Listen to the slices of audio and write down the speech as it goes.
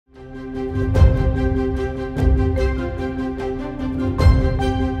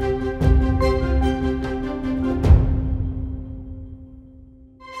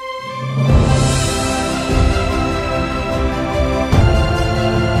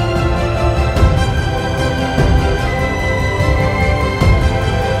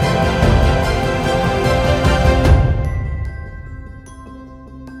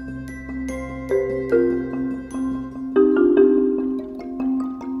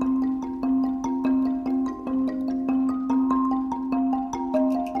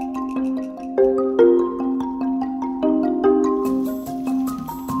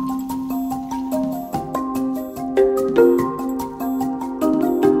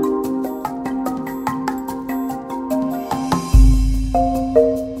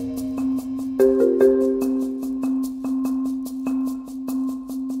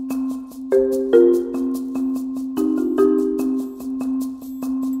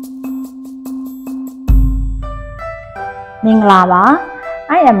Minglava,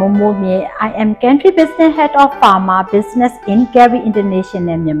 I am Mumumie. I am Country Business Head of Pharma Business in Kalbe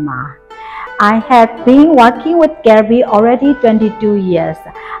International Myanmar. I have been working with Kalbe already 22 years.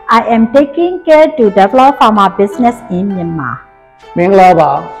 I am taking care to develop pharma business in Myanmar.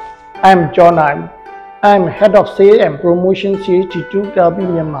 Minglava, I am Jonan. I am Head of Sales and Promotion CH2 Kalbe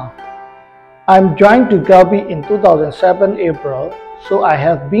Myanmar. I am joined to Kalbe in 2007 April, so I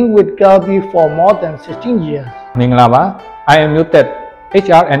have been with Kalbe for more than 16 years. Minglava, I am Muted,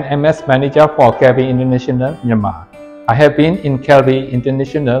 HR and MS Manager for Kalbe International Myanmar. I have been in Kalbe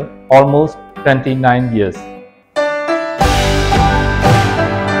International almost 29 years.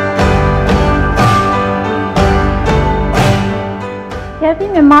 Kalbe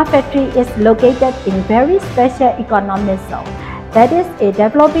Myanmar factory is located in very special economic zone. That is a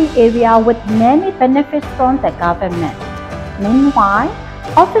developing area with many benefits from the government. Meanwhile,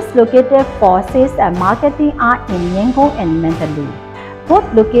 office located for sales and marketing are in Yangon and Mandalay. Both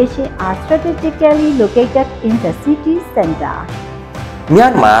locations are strategically located in the city center.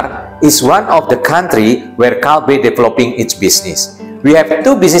 Myanmar is one of the countries where Kalbe developing its business. We have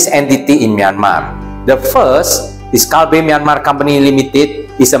two business entities in Myanmar. The first is Kalbe Myanmar Company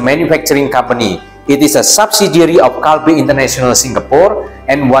Limited, is a manufacturing company. It is a subsidiary of Kalbe International Singapore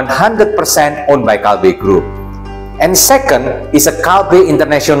and 100% owned by Kalbe Group. And second is a Kalbe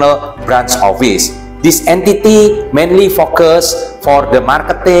International branch office. This entity mainly focus for the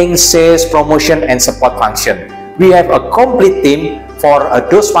marketing, sales, promotion, and support function. We have a complete team for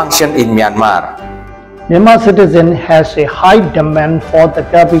those functions in Myanmar. Myanmar citizen has a high demand for the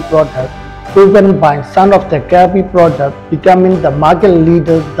Kalbe product, proven by some of the Kalbe product becoming the market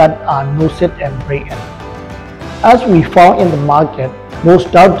leaders that are noticed and brand. As we found in the market,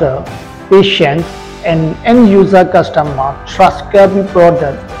 most doctors, patients, and end-user customers trust Kalbe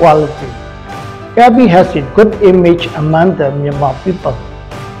product quality. Kalbe has a good image among the Myanmar people.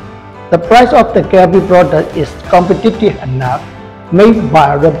 The price of the Kalbe product is competitive enough, made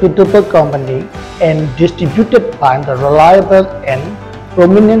by a reputable company and distributed by the reliable and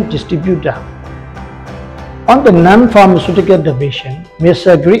prominent distributor. On the non-pharmaceutical division,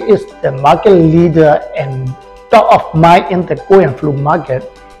 Mr. Gri is the market leader and top of mind in the cold and flu market.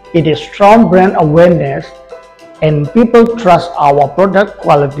 It is strong brand awareness and people trust our product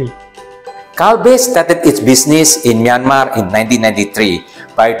quality. Kalbe started its business in Myanmar in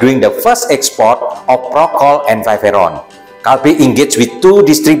 1993 by doing the first export of Procol and Viveron. Kalbe engaged with two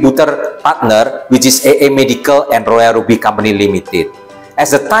distributor partners, which is AA Medical and Royal Ruby Company Limited.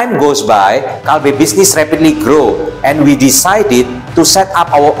 As the time goes by, Kalbe business rapidly grew, and we decided to set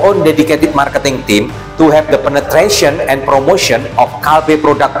up our own dedicated marketing team to have the penetration and promotion of Kalbe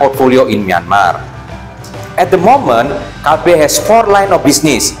product portfolio in Myanmar. At the moment, Kalbe has 4 lines of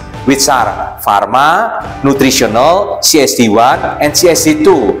business, which are pharma, nutritional, CSD1, and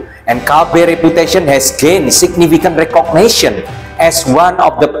CSD2. And Kalbe reputation has gained significant recognition as one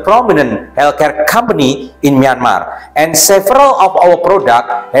of the prominent healthcare company in Myanmar. And several of our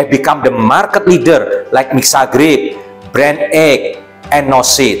products have become the market leader like Mixagrip, Brand Egg, and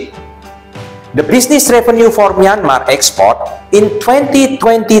Nosit. The business revenue for Myanmar export in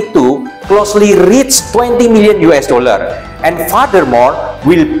 2022 closely reached $20 million and furthermore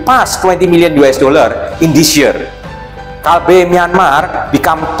will pass $20 million in this year. Kalbe Myanmar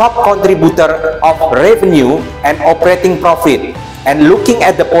become top contributor of revenue and operating profit. And looking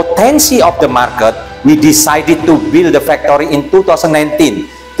at the potential of the market, we decided to build the factory in 2019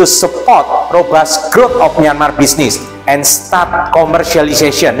 to support robust growth of Myanmar business and start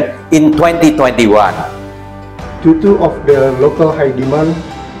commercialization in 2021. Due to the local high demand,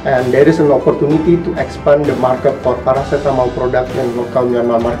 and there is an opportunity to expand the market for paracetamol product in local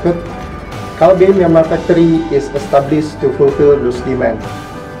Myanmar market, Kalbe Myanmar factory is established to fulfill those demands.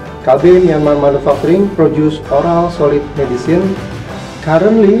 Kalbe Myanmar Manufacturing produce oral solid medicine.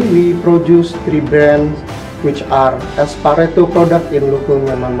 Currently, we produce 3 brands which are Pareto product in local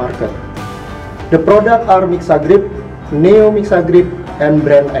Myanmar market. The products are Mixagrip, Neo Mixagrip, and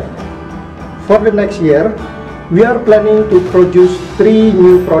Brand X. For the next year, we are planning to produce 3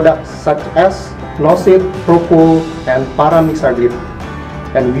 new products such as Nosit, Propo, and Paramixagrip,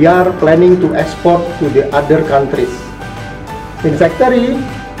 and we are planning to export to the other countries. In factory,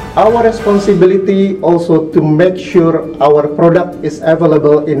 our responsibility also to make sure our product is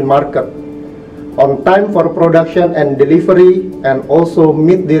available in market, on time for production and delivery, and also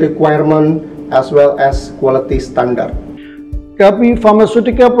meet the requirement as well as quality standard. Kalbe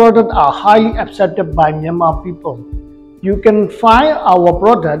pharmaceutical products are highly accepted by Myanmar people. You can find our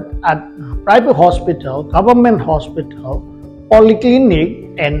product at private hospital, government hospital, polyclinic,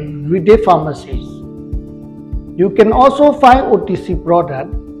 and retail pharmacies. You can also find OTC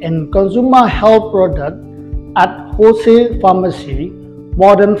product and consumer health product at wholesale pharmacy,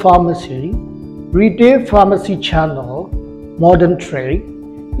 modern pharmacy, retail pharmacy channel, modern trade,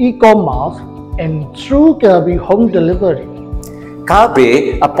 e-commerce, and through Kalbe home delivery.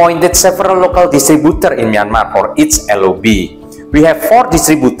 Kalbe appointed several local distributors in Myanmar for its LOB. We have 4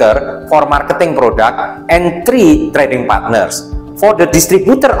 distributors for marketing product and 3 trading partners. For the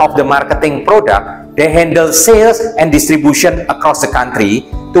distributor of the marketing product, they handle sales and distribution across the country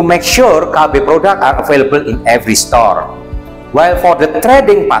to make sure Kalbe products are available in every store. While for the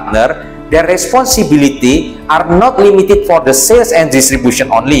trading partner, their responsibility are not limited for the sales and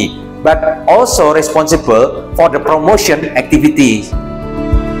distribution only, but also responsible for the promotion activities.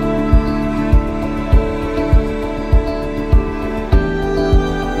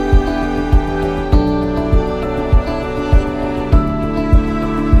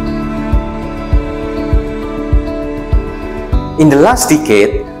 In the last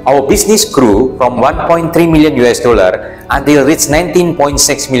decade, our business grew from 1.3 million US dollar until reached 19.6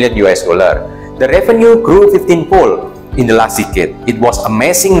 million US dollar. The revenue grew 15-fold in the last decade. It was an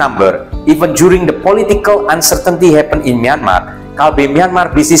amazing number. Even during the political uncertainty happened in Myanmar, Kalbe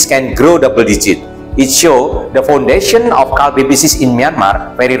Myanmar business can grow double-digit. It shows the foundation of Kalbe business in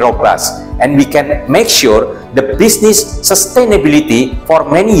Myanmar very robust, and we can make sure the business sustainability for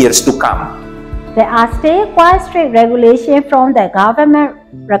many years to come. There are still quite strict regulations from the government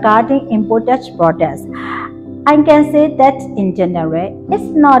regarding imported products. I can say that in general, it's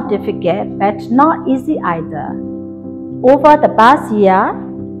not difficult but not easy either. Over the past year,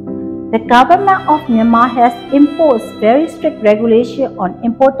 the government of Myanmar has imposed very strict regulations on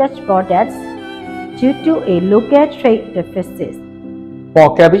imported products due to a local trade deficit.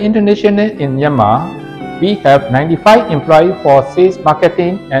 For Kalbe International in Myanmar, we have 95 employees for sales,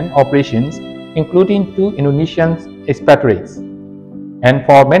 marketing, and operations, including 2 Indonesian expatriates. And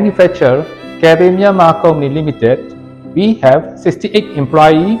for manufacture, Kalbe Myanmar Company Limited, we have 68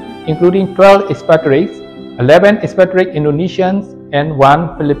 employees, including 12 expatriates, 11 expatriate Indonesians, and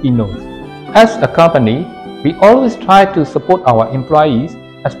 1 Filipinos. As a company, we always try to support our employees,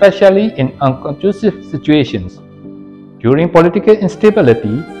 especially in unconducive situations. During political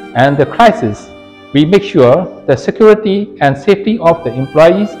instability and the crisis, we make sure the security and safety of the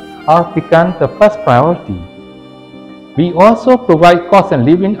employees are become the first priority. We also provide cost and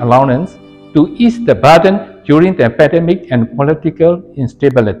living allowance to ease the burden during the pandemic and political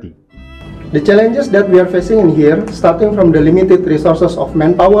instability. The challenges that we are facing in here, starting from the limited resources of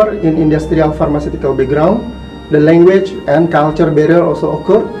manpower in industrial pharmaceutical background, the language and culture barrier also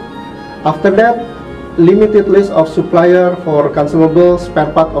occur. After that, limited list of supplier for consumable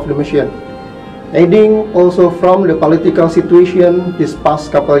spare part of the machine. Aiding also from the political situation this past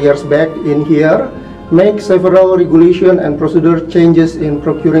couple years back in here, make several regulation and procedure changes in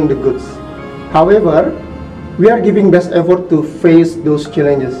procuring the goods. However, we are giving best effort to face those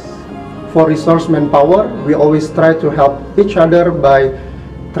challenges. For resource manpower, we always try to help each other by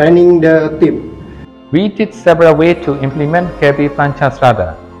training the team. We did several ways to implement Kalbe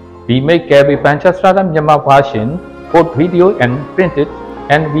Panchasrada. We make Kalbe Panchasrada Myanmar version, both video and printed,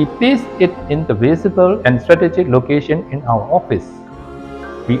 and we place it in the visible and strategic location in our office.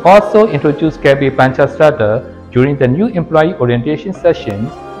 We also introduced Kalbe Panchasrada during the new employee orientation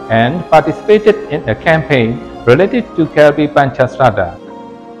sessions and participated in a campaign related to Kalbe Panchasrada.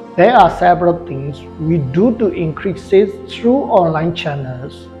 There are several things we do to increase sales through online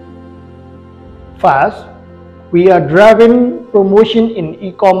channels. First, we are driving promotion in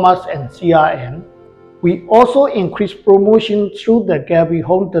e-commerce and CRM. We also increase promotion through the Kalbe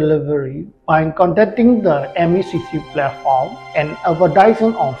home delivery by contacting the MECC platform and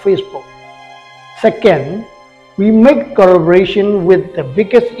advertising on Facebook. Second, we make collaboration with the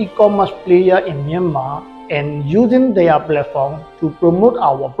biggest e-commerce player in Myanmar and using their platform to promote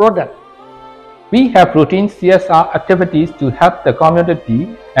our product. We have routine CSR activities to help the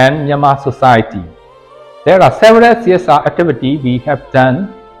community and Myanmar society. There are several CSR activities we have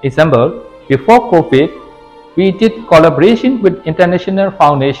done. Example, before COVID, we did collaboration with international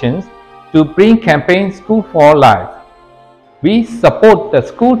foundations to bring campaign School for Life. We support the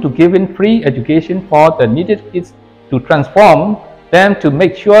school to give in free education for the needed kids to transform them to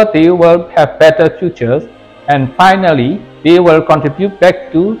make sure they will have better futures, and finally, they will contribute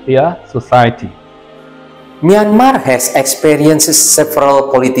back to their society. Myanmar has experienced several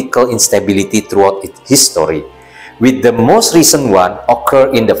political instability throughout its history, with the most recent one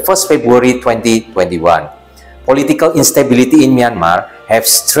occurred in the 1st February 2021. Political instability in Myanmar have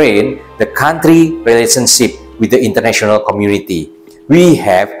strained the country's relationship with the international community. We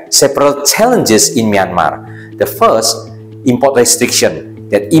have several challenges in Myanmar. The first, import restriction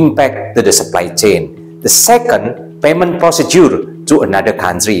that impact the supply chain. The second, payment procedure to another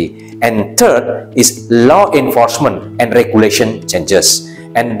country. And third is law enforcement and regulation changes.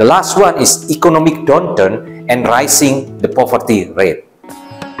 And the last one is economic downturn and rising the poverty rate.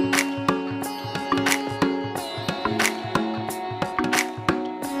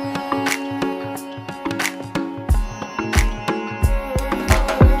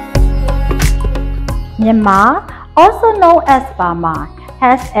 Myanmar, also known as Burma,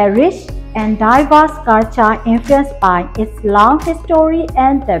 has a rich and diverse culture influenced by its long history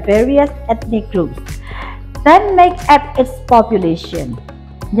and the various ethnic groups that make up its population.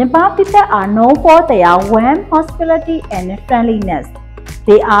 Myanmar people are known for their warm hospitality and friendliness.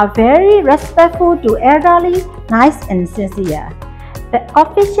 They are very respectful to elderly, nice and sincere. The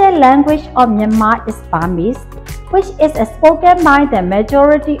official language of Myanmar is Burmese, which is spoken by the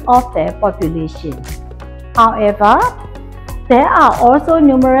majority of the population. However, there are also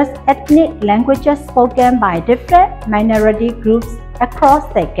numerous ethnic languages spoken by different minority groups across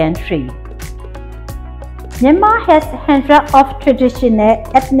the country. Myanmar has hundreds of traditional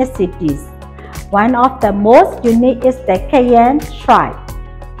ethnicities. One of the most unique is the Kayan tribe.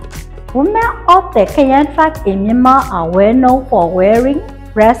 Women of the Kayan tribe in Myanmar are well known for wearing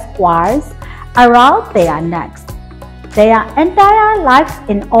red squares around their necks their entire lives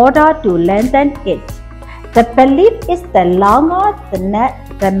in order to lengthen it. The belief is the longer the neck,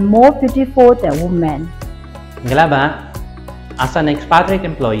 the more beautiful the woman. As an expatriate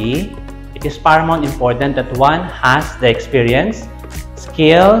employee, it is paramount important that one has the experience,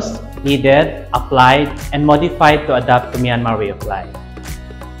 skills needed, applied, and modified to adapt to Myanmar way of life.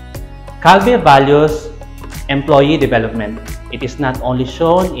 Kalbe values employee development. It is not only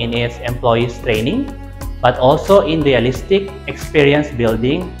shown in its employees training, but also in realistic experience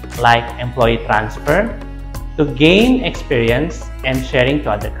building like employee transfer, to gain experience and sharing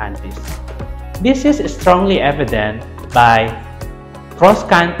to other countries. This is strongly evident by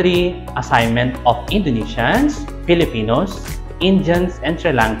cross-country assignment of Indonesians, Filipinos, Indians, and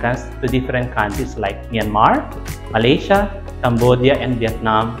Sri Lankans to different countries like Myanmar, Malaysia, Cambodia, and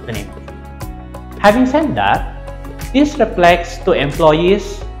Vietnam, to name a few. Having said that, this reflects to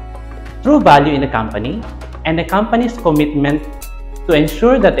employees' true value in the company and the company's commitment to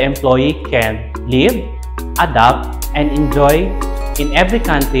ensure that the employee can live, adapt, and enjoy in every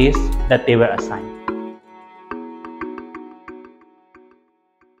country that they were assigned.